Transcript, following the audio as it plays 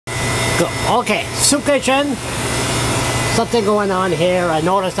Okay, Soup Kitchen. Something going on here. I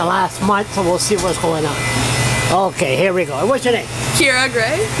noticed the last month, so we'll see what's going on. Okay, here we go. What's your name? Kira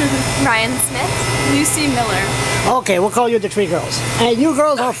Gray. Ryan Smith. Lucy Miller. Okay, we'll call you the three girls. And you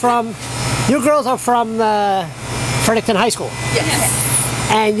girls are from Fredericton High School. Yes.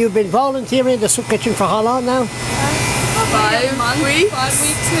 And you've been volunteering in the Soup Kitchen for how long now? 5 weeks. 5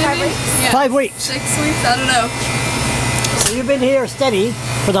 weeks maybe? 5 weeks. Yeah. 5 weeks. 6 weeks, I don't know. So you've been here steady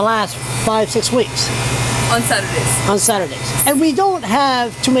for the last 5-6 weeks. On Saturdays. On Saturdays. And we don't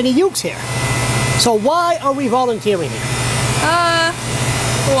have too many youths here. So why are we volunteering here?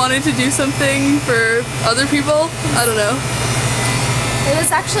 Wanted to do something for other people. I don't know. It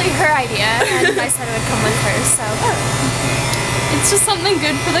was actually her idea, and I said I would come with her, so. It's just something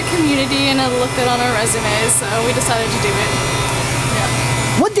good for the community and it'll look good on our resumes, so we decided to do it.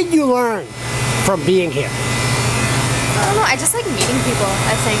 Yeah. What did you learn from being here? I don't know, I just like meeting people,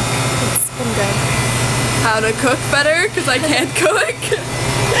 I think. It's been good. How to cook better, because I can't cook.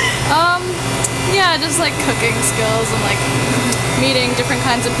 Yeah, just like cooking skills and like meeting different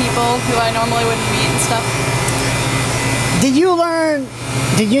kinds of people who I normally wouldn't meet and stuff.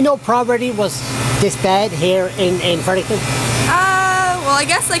 Did you know poverty was this bad here in Fredericton? Well, I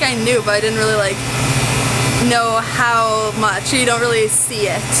guess like I knew, but I didn't really like know how much. You don't really see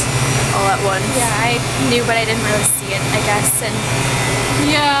it all at once. Yeah, I knew, but I didn't really see it, I guess. And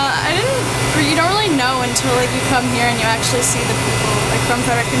Yeah, you don't really know until like you come here and you actually see the people like from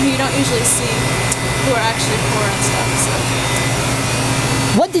Fredericton who you don't usually see who are actually poor and stuff, so.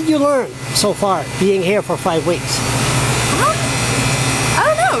 What did you learn so far being here for 5 weeks? I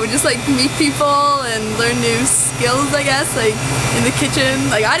don't know, just like meet people and learn new skills, I guess, like in the kitchen.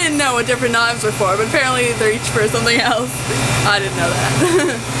 Like I didn't know what different knives were for, but apparently they're each for something else. I didn't know that.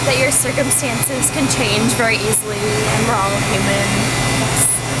 that your circumstances can change very easily, and we're all human.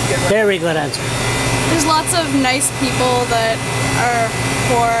 Very good answer. There's lots of nice people that are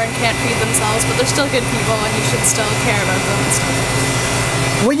poor and can't feed themselves, but they're still good people and you should still care about them and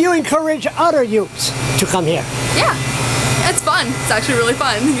stuff. Would you encourage other youths to come here? Yeah, it's fun. It's actually really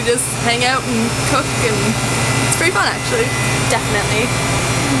fun. You just hang out and cook, and it's pretty fun actually. Definitely.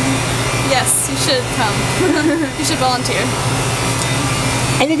 Yes, you should come. You should volunteer.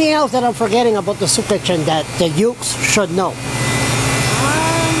 Anything else that I'm forgetting about the Soup Kitchen that the youths should know?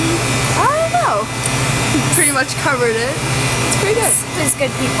 I don't know. Pretty much covered it. It's pretty good. There's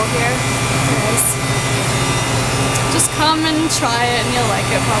good people here. There is. Just come and try it and you'll like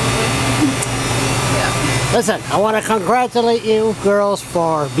it probably. Yeah. Listen, I want to congratulate you girls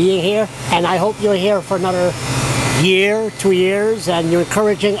for being here, and I hope you're here for another year, 2 years, and you're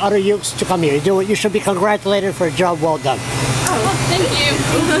encouraging other youths to come here. You should be congratulated for a job well done. Oh, thank you.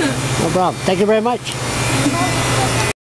 No problem. Thank you very much.